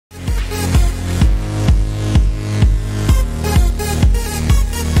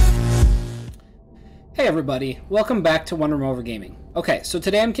Hey everybody, welcome back to OneRoomOver Gaming. Okay, so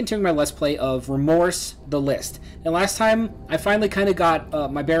today I'm continuing my Let's Play of Remorse, the List. And last time, I finally kind of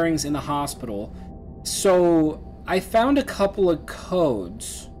got my bearings in the hospital. So, I found a couple of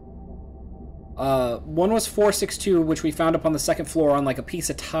codes. One was 462, which we found up on the second floor on like a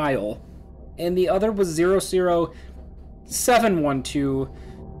piece of tile. And the other was 00712,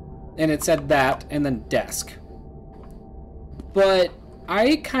 and it said that, and then desk. But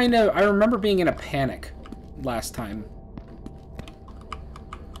I remember being in a panic last time.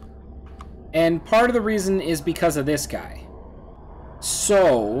 And part of the reason is because of this guy.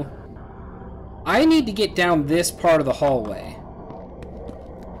 So, I need to get down this part of the hallway.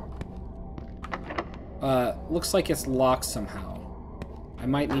 Looks like it's locked somehow. I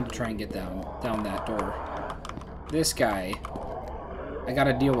might need to try and get down that door. This guy, I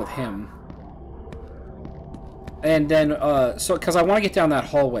gotta deal with him. And then, because I want to get down that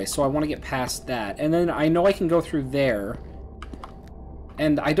hallway, so I want to get past that. And then I know I can go through there.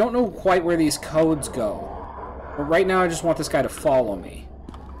 And I don't know quite where these codes go. But right now I just want this guy to follow me.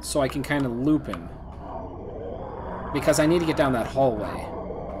 So I can kind of loop him. Because I need to get down that hallway.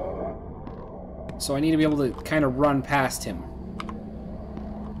 So I need to be able to kind of run past him.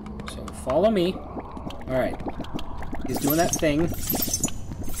 So follow me. Alright. He's doing that thing.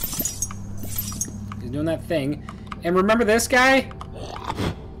 Doing that thing. And remember this guy?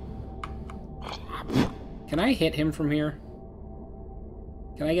 Can I hit him from here?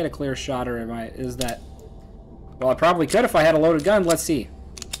 Can I get a clear shot, or is that... Well, I probably could if I had a loaded gun. Let's see.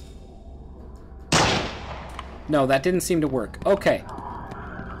 No, that didn't seem to work. Okay.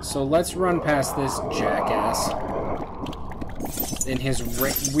 So let's run past this jackass in his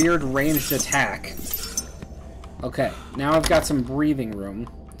weird ranged attack. Okay, now I've got some breathing room.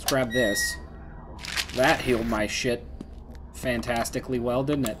 Let's grab this. That healed my shit fantastically well,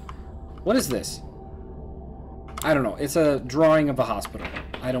 didn't it? What is this? I don't know. It's a drawing of a hospital.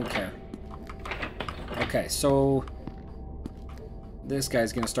 I don't care. Okay, so... this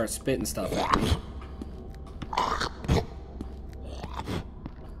guy's gonna start spitting stuff at me.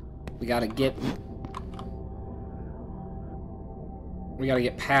 We gotta get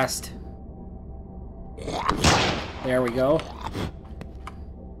past... There we go.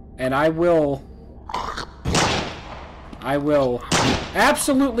 And I will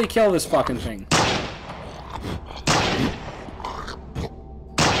absolutely kill this fucking thing.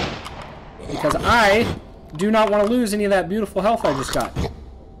 Because I do not want to lose any of that beautiful health I just got.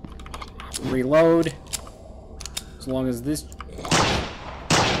 Reload. As long as this...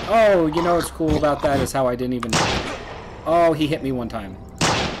 Oh, you know what's cool about that is how I didn't even... Oh, he hit me one time.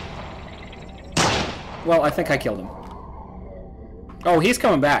 Well, I think I killed him. Oh, he's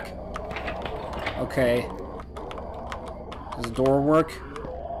coming back. Okay. Does the door work?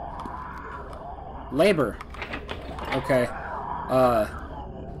 Labor. Okay.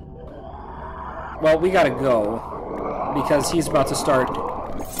 Well, we gotta go. Because he's about to start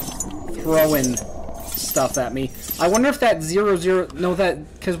throwing stuff at me. I wonder if that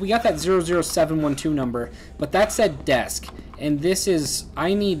because we got that 00712 number, but that said desk. And this is...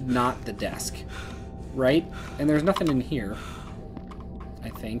 I need not the desk. Right? And there's nothing in here. I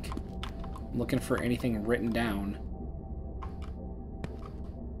think. I'm looking for anything written down.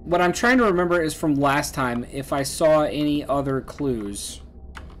 What I'm trying to remember is from last time if I saw any other clues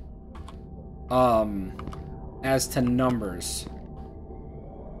as to numbers.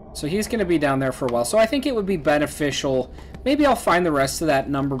 So he's going to be down there for a while. So I think it would be beneficial. Maybe I'll find the rest of that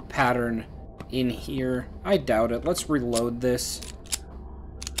number pattern in here. I doubt it. Let's reload this.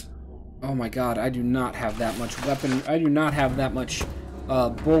 Oh my god, I do not have that much weapon. I do not have that much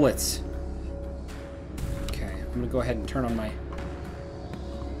bullets. Okay, I'm going to go ahead and turn on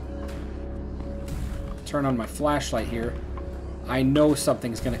my flashlight here. I know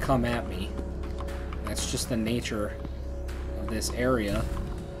something's going to come at me. That's just the nature of this area.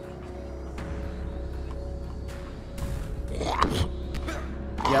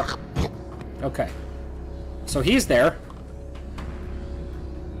 Yep. Okay. So he's there.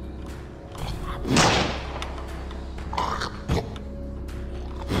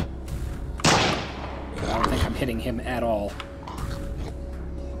 I don't think I'm hitting him at all.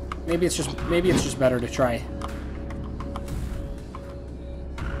 Maybe it's just better to try.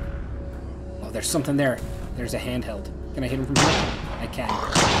 Oh, there's something there. There's a handheld. Can I hit him from here? I can.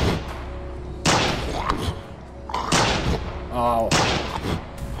 Oh.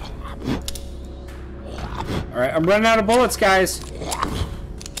 Alright, I'm running out of bullets, guys.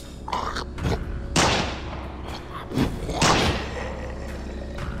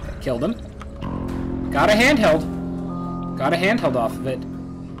 Killed him. Got a handheld. Got a handheld off of it.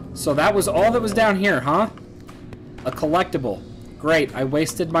 So that was all that was down here, huh? A collectible. Great, I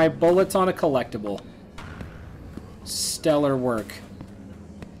wasted my bullets on a collectible. Stellar work.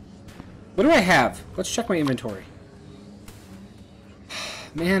 What do I have? Let's check my inventory.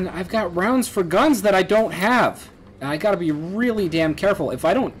 Man, I've got rounds for guns that I don't have. And I gotta be really damn careful. If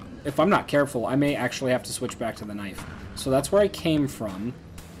I'm not careful, I may actually have to switch back to the knife. So that's where I came from.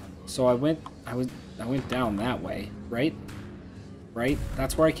 So I went down that way, right? Right?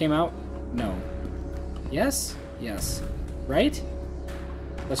 That's where I came out? No. Yes? Yes. Right?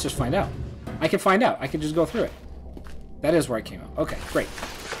 Let's just find out. I can find out. I can just go through it. That is where I came out. Okay, great.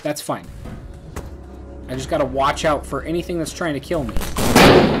 That's fine. I just gotta watch out for anything that's trying to kill me.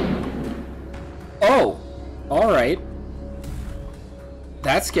 Oh! Alright.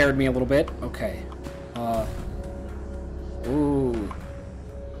 That scared me a little bit. Okay. Ooh.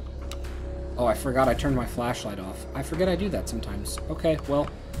 Oh, I forgot I turned my flashlight off. I forget I do that sometimes. Okay, well.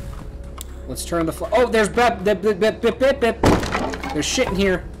 Let's turn the oh, there's bip, bip, bip, bip, bip, bip, bip. There's shit in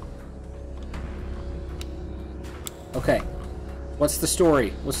here. Okay. What's the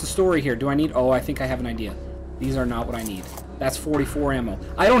story? What's the story here? Do I need... Oh, I think I have an idea. These are not what I need. That's 44 ammo.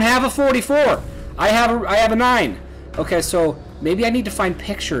 I don't have a 44! I have a 9. Okay, so maybe I need to find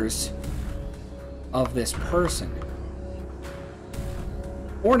pictures of this person.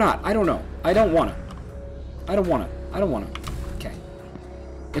 Or not. I don't know. I don't want to. I don't want to. I don't want to. Okay.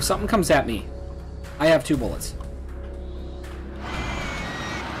 If something comes at me, I have 2 bullets.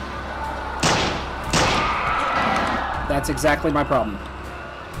 That's exactly my problem.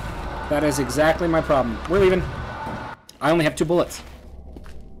 That is exactly my problem. We're leaving. I only have 2 bullets.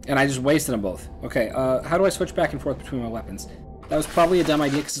 And I just wasted them both. Okay, how do I switch back and forth between my weapons? That was probably a dumb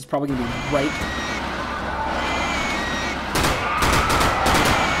idea because it's probably going to be right.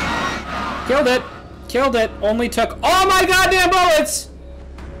 Killed it! Killed it! Only took all my goddamn bullets!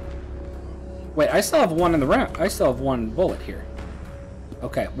 Wait, I still have 1 in the round. I still have 1 bullet here.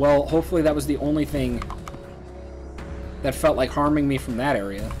 Okay, well, hopefully that was the only thing that felt like harming me from that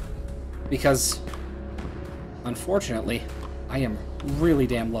area. Because, unfortunately, I am really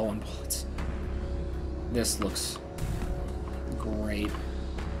damn low on bullets. This looks great.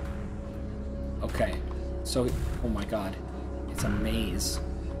 Okay, so, oh my god. It's a maze.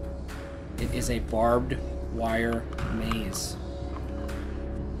 It is a barbed wire maze.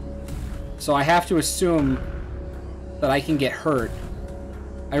 So I have to assume that I can get hurt.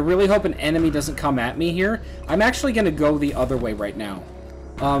 I really hope an enemy doesn't come at me here. I'm actually going to go the other way right now.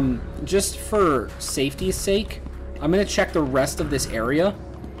 Just for safety's sake, I'm going to check the rest of this area.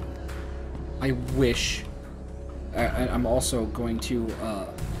 I wish... I'm also going to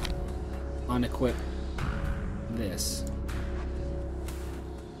unequip this.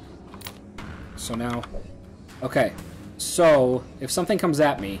 So now... Okay. So, if something comes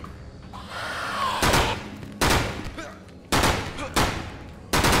at me...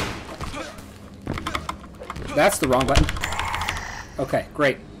 That's the wrong button. Okay,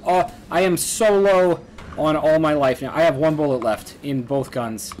 great. I am so low on all my life now. I have 1 bullet left in both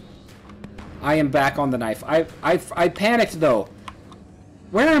guns. I am back on the knife. I panicked, though.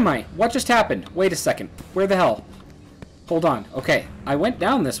 Where am I? What just happened? Wait a second. Where the hell? Hold on. Okay, I went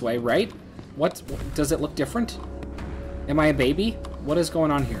down this way, right? What does it look different? Am I a baby? What is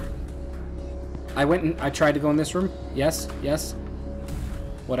going on here? I went and I tried to go in this room. Yes, yes.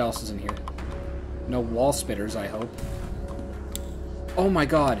 What else is in here? No wall spitters, I hope. Oh my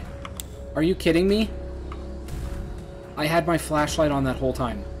god. Are you kidding me? I had my flashlight on that whole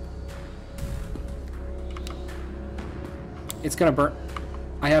time. It's gonna burn.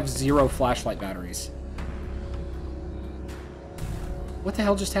 I have 0 flashlight batteries. What the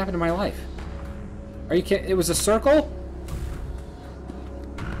hell just happened to my life? Are you kidding? It was a circle?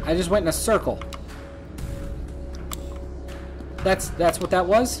 I just went in a circle. That's what that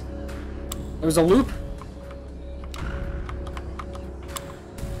was? It was a loop?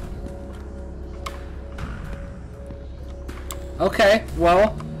 Okay,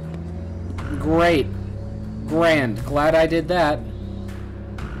 well, great. Grand. Glad I did that.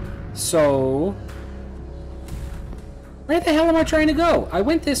 So, where the hell am I trying to go? I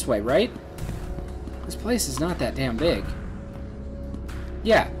went this way, right? This place is not that damn big.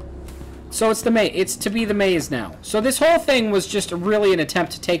 Yeah. So it's the maze. It's to be the maze now. So this whole thing was just really an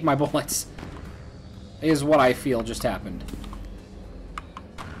attempt to take my bullets. Is what I feel just happened.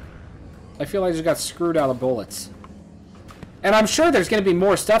 I feel like I just got screwed out of bullets. And I'm sure there's going to be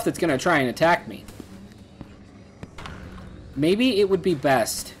more stuff that's going to try and attack me. Maybe it would be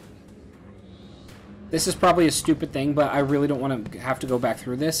best. This is probably a stupid thing, but I really don't want to have to go back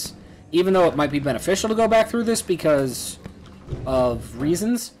through this. Even though it might be beneficial to go back through this because of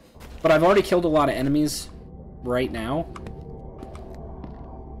reasons. But I've already killed a lot of enemies right now.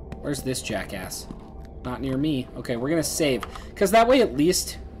 Where's this jackass? Not near me. Okay, we're gonna save. Because that way at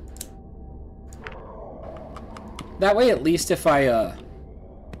least... That way at least if I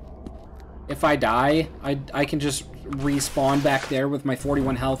die, I can just respawn back there with my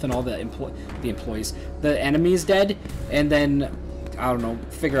 41 health and all the employees. The enemies dead, and then, I don't know,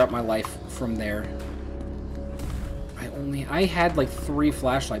 figure out my life from there. I had like 3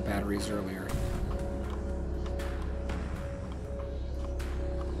 flashlight batteries earlier.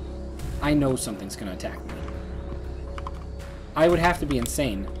 I know something's gonna attack me. I would have to be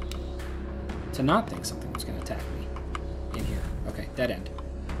insane to not think something was gonna attack me in here. Okay, dead end.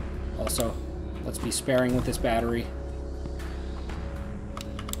 Also, let's be sparing with this battery.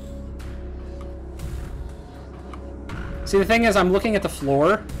 See, the thing is, I'm looking at the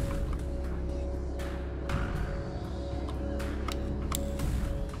floor.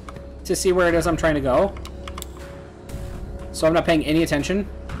 To see where it is I'm trying to go. So I'm not paying any attention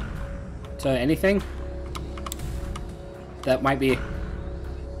to anything that might be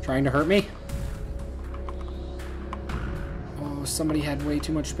trying to hurt me. Oh, somebody had way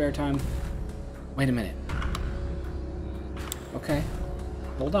too much spare time. Wait a minute. Okay.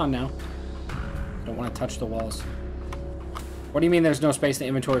 Hold on now. I don't want to touch the walls. What do you mean there's no space in the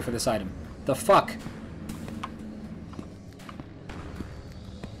inventory for this item? The fuck?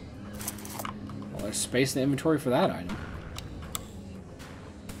 Well, there's space in the inventory for that item.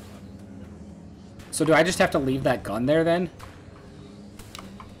 So do I just have to leave that gun there then?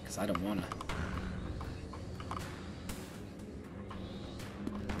 Because I don't want to.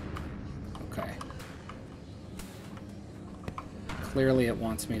 Okay. Clearly it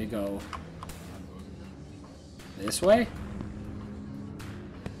wants me to go this way?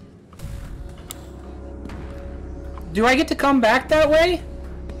 Do I get to come back that way?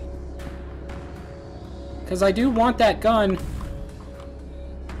 Because I do want that gun.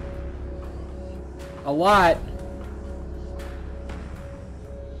 A lot.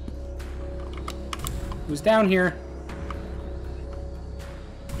 Who's down here?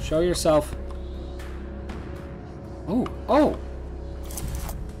 Show yourself. Oh, oh!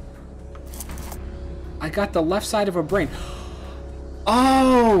 I got the left side of a brain.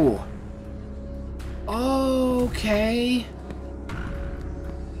 Oh! Okay.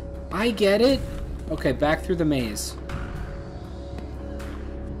 I get it. Okay, back through the maze.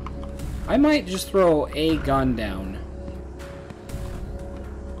 I might just throw a gun down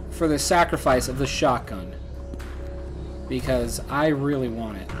for the sacrifice of the shotgun. Because I really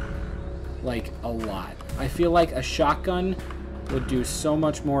want it. Like, a lot. I feel like a shotgun would do so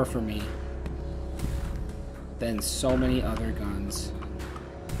much more for me than so many other guns.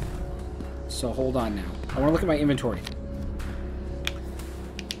 So hold on now. I want to look at my inventory.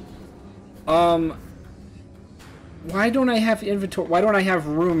 Why don't I have inventory? Why don't I have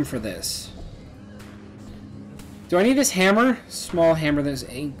room for this? Do I need this hammer? Small hammer that is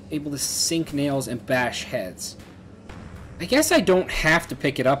able to sink nails and bash heads. I guess I don't have to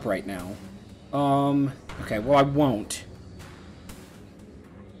pick it up right now. Okay, well I won't.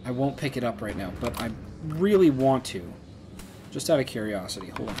 I won't pick it up right now, but I really want to. Just out of curiosity.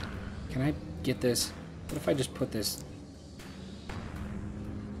 Hold on. Can I get this? What if I just put this...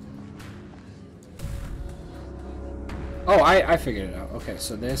 Oh, I figured it out. Okay,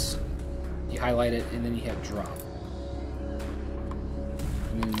 so this, you highlight it, and then you hit drop.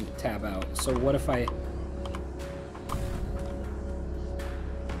 And then tab out. So what if I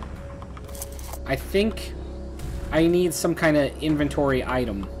think I need some kind of inventory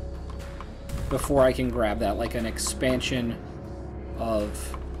item before I can grab that, like an expansion of...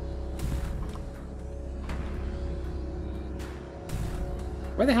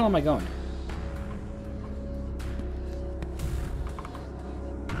 Where the hell am I going?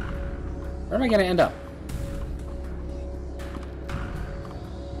 Where am I going to end up?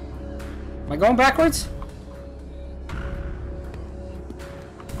 Am I going backwards?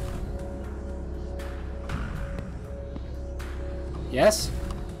 Yes?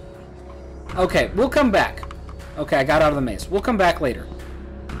 Okay, we'll come back. Okay, I got out of the maze. We'll come back later.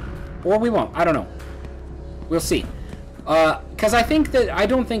 Or we won't. I don't know. We'll see. Because I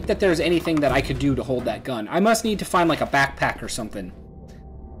don't think that there's anything that I could do to hold that gun. I must need to find like a backpack or something.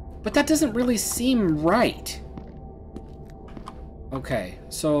 But that doesn't really seem right. Okay,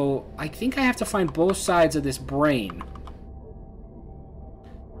 so I think I have to find both sides of this brain.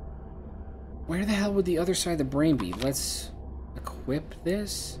 Where the hell would the other side of the brain be? Let's equip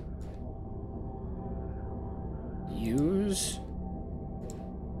this. Use.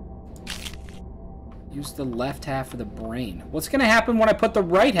 Use the left half of the brain. What's gonna happen when I put the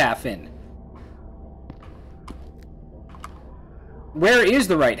right half in? Where is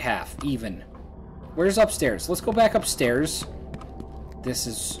the right half, even? Where's upstairs? Let's go back upstairs. This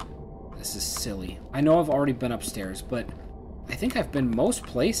is silly. I know I've already been upstairs, but I think I've been most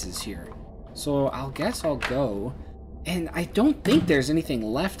places here. So I'll guess I'll go. And I don't think there's anything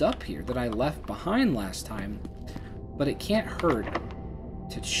left up here that I left behind last time. But it can't hurt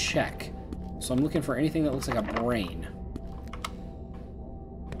to check. So I'm looking for anything that looks like a brain.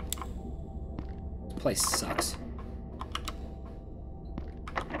 This place sucks.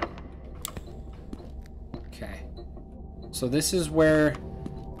 Okay. So this is where...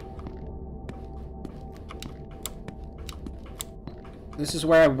 This is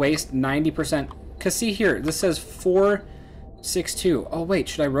where I waste 90%. Because see here, this says 462. Oh wait,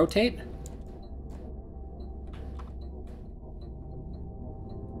 should I rotate?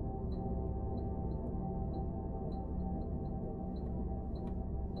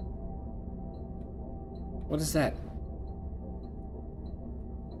 What is that?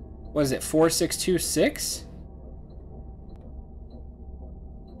 What is it? 4626?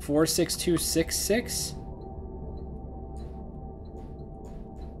 46266?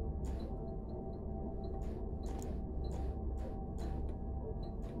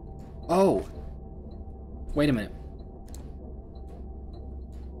 Oh. Wait a minute.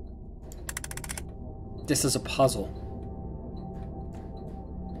 This is a puzzle.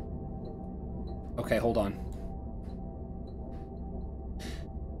 Okay, hold on.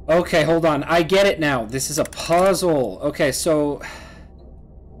 Okay, hold on. I get it now. This is a puzzle. Okay, so...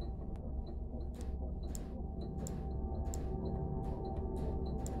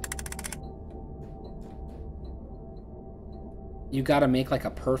 You gotta make like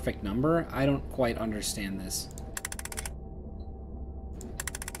a perfect number? I don't quite understand this.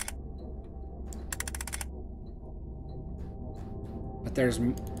 But there's...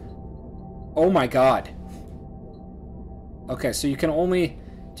 Oh my god. Okay, so you can only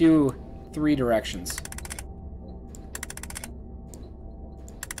do 3 directions.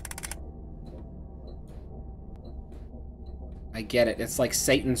 I get it. It's like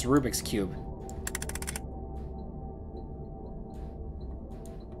Satan's Rubik's Cube.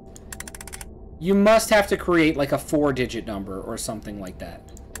 You must have to create like a 4-digit number or something like that.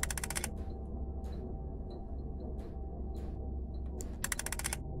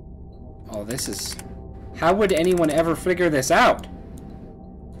 Oh, this is... How would anyone ever figure this out?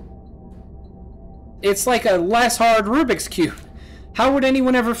 It's like a less hard Rubik's Cube. How would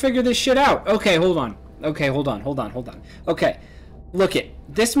anyone ever figure this shit out? Okay, hold on. Okay, hold on. Okay, look it.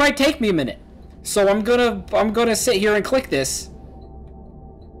 This might take me a minute. So I'm gonna sit here and click this.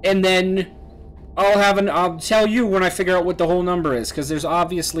 And then... I'll tell you when I figure out what the whole number is, because there's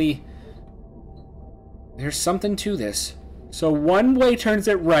obviously... There's something to this. So one way turns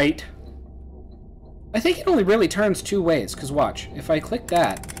it right. I think it only really turns 2 ways, because watch. If I click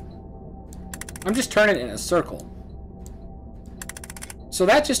that, I'm just turning it in a circle. So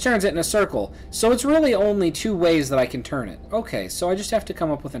that just turns it in a circle. So it's really only 2 ways that I can turn it. Okay, so I just have to come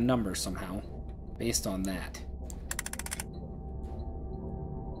up with a number somehow, based on that.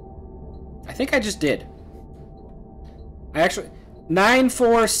 I think I just did. I actually...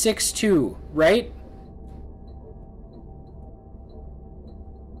 9462, right?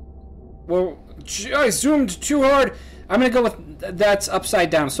 Well, I zoomed too hard. I'm gonna go with... That's upside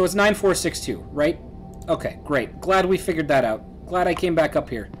down, so it's 9462, right? Okay, great. Glad we figured that out. Glad I came back up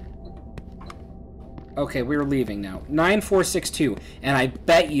here. Okay, we're leaving now. 9462, and I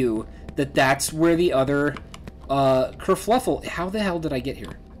bet you that that's where the other kerfluffle... How the hell did I get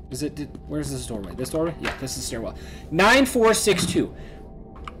here? Is it... Where's this doorway? This doorway? Yeah, this is stairwell. 9462.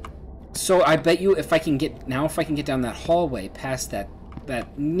 So I bet you if I can get... Now if I can get down that hallway past that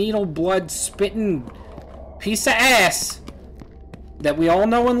needle blood spitting piece of ass that we all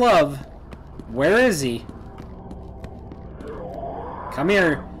know and love. Where is he? Come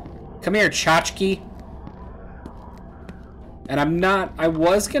here. Come here, Tchotchke. And I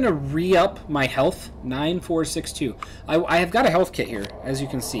was going to re-up my health. 9462. I have got a health kit here, as you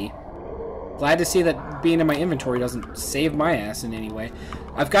can see. Glad to see that being in my inventory doesn't save my ass in any way.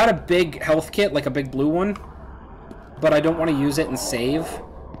 I've got a big health kit, like a big blue one. But I don't want to use it and save.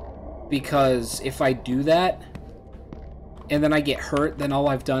 Because if I do that, and then I get hurt, then all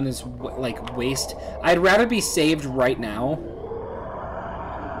I've done is, like, waste. I'd rather be saved right now.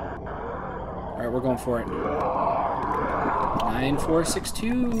 Alright, we're going for it.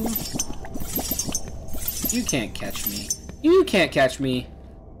 9462. You can't catch me. You can't catch me.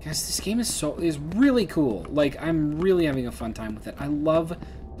 Guys, this game is really cool. Like, I'm really having a fun time with it. I love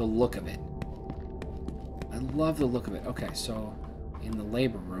the look of it. I love the look of it. Okay, so in the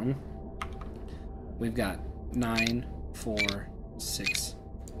labor room, we've got 9, 4, 6,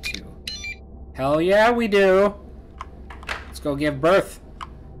 2. Hell yeah, we do. Let's go give birth.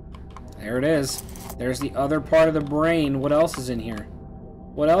 There it is. There's the other part of the brain. What else is in here?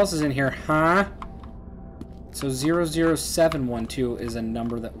 What else is in here, huh? So 00712 is a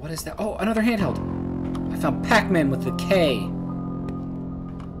number that... What is that? Oh, another handheld. I found Pac-Man with the K.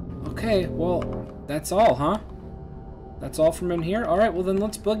 Okay, well, that's all, huh? That's all from in here? Alright, well then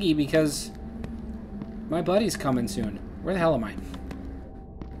let's boogie because my buddy's coming soon. Where the hell am I?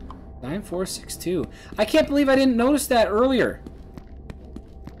 9462. I can't believe I didn't notice that earlier.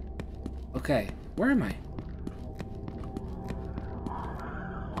 Okay, where am I?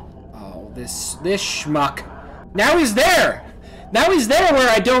 Oh, this schmuck. Now he's there! Now he's there where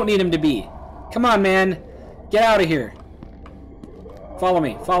I don't need him to be. Come on, man. Get out of here. Follow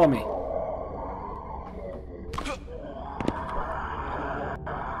me, follow me.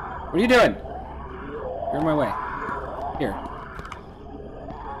 What are you doing? You're in my way. Here.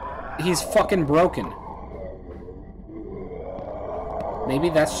 He's fucking broken. Maybe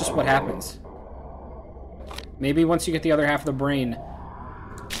that's just what happens. Maybe once you get the other half of the brain,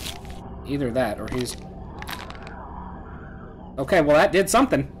 either that or he's... Okay, well that did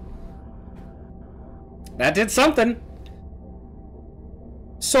something. That did something.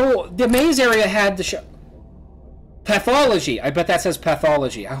 So, the maze area had the pathology. I bet that says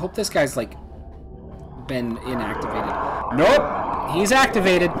pathology. I hope this guy's, like, been inactivated. Nope! He's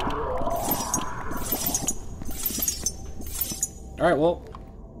activated. Alright, well...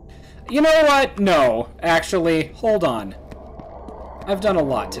 You know what? No. Actually, hold on. I've done a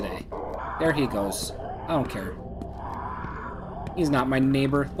lot today. There he goes. I don't care. He's not my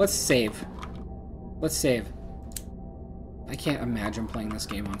neighbor. Let's save. Let's save. I can't imagine playing this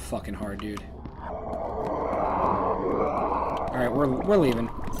game on fucking hard, dude. Alright, we're leaving.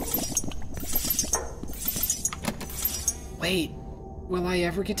 Wait. Will I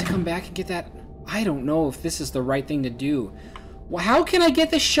ever get to come back and get that? I don't know if this is the right thing to do. Well, how can I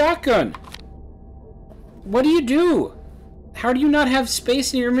get the shotgun? What do you do? How do you not have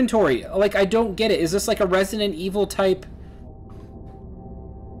space in your inventory? Like, I don't get it. Is this like a Resident Evil type...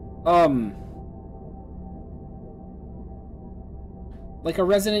 Like a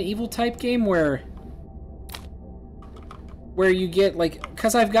Resident Evil type game where you get, like...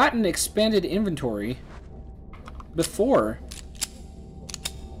 Because I've gotten expanded inventory before.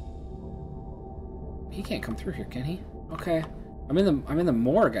 He can't come through here, can he? Okay. I'm in the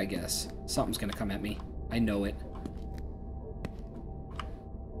morgue, I guess. Something's gonna come at me. I know it.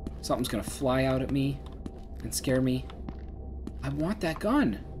 Something's gonna fly out at me and scare me. I want that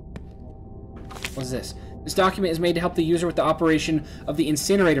gun. What's this? This document is made to help the user with the operation of the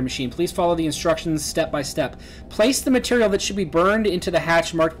incinerator machine. Please follow the instructions step by step. Place the material that should be burned into the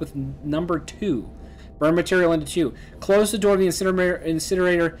hatch marked with number 2. Burn material into 2. Close the door of the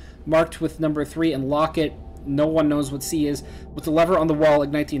incinerator marked with number 3 and lock it. No one knows what C is. With the lever on the wall,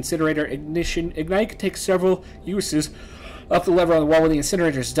 ignite the incinerator. Ignite can take several uses. Up the lever on the wall when the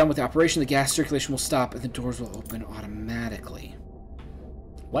incinerator is done with the operation, the gas circulation will stop and the doors will open automatically.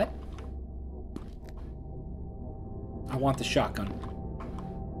 What? I want the shotgun.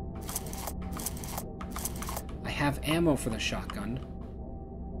 I have ammo for the shotgun.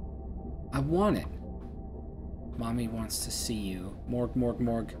 I want it. Mommy wants to see you. Morgue, morgue,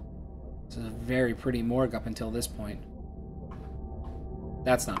 morgue. This is a very pretty morgue up until this point.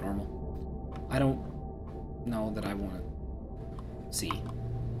 That's not normal. I don't know that I want to see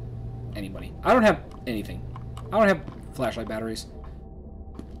anybody. I don't have anything. I don't have flashlight batteries.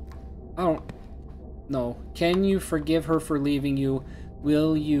 I don't know. Can you forgive her for leaving you?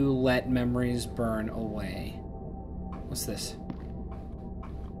 Will you let memories burn away? What's this?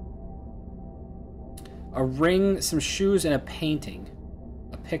 A ring, some shoes, and a painting.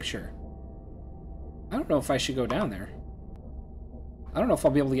 A picture. I don't know if I should go down there. I don't know if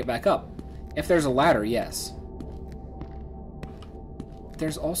I'll be able to get back up. If there's a ladder, yes.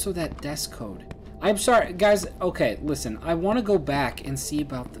 There's also that desk code. I'm sorry, guys. Okay, listen. I want to go back and see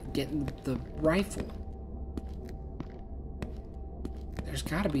about getting the rifle. There's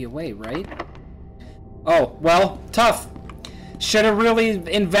got to be a way, right? Oh, well, tough. Should have really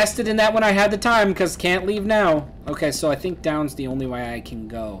invested in that when I had the time, because can't leave now. Okay, so I think down's the only way I can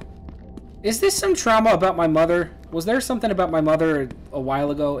go. Is this some trauma about my mother? Was there something about my mother a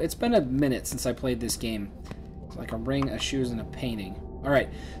while ago? It's been a minute since I played this game. It's like a ring, a shoes, and a painting. Alright,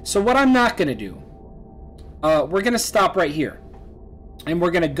 so what I'm not going to do, we're going to stop right here. And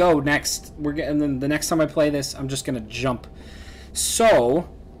we're going to go next. And then the next time I play this, I'm just going to jump. So,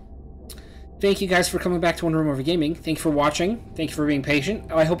 Thank you guys for coming back to OneRoomOver Gaming. Thank you for watching. Thank you for being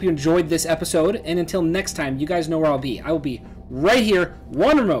patient. I hope you enjoyed this episode. And until next time, you guys know where I'll be. I will be right here,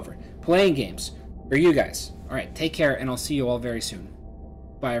 OneRoomOver, playing games for you guys. All right, take care, and I'll see you all very soon.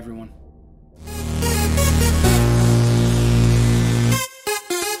 Bye, everyone.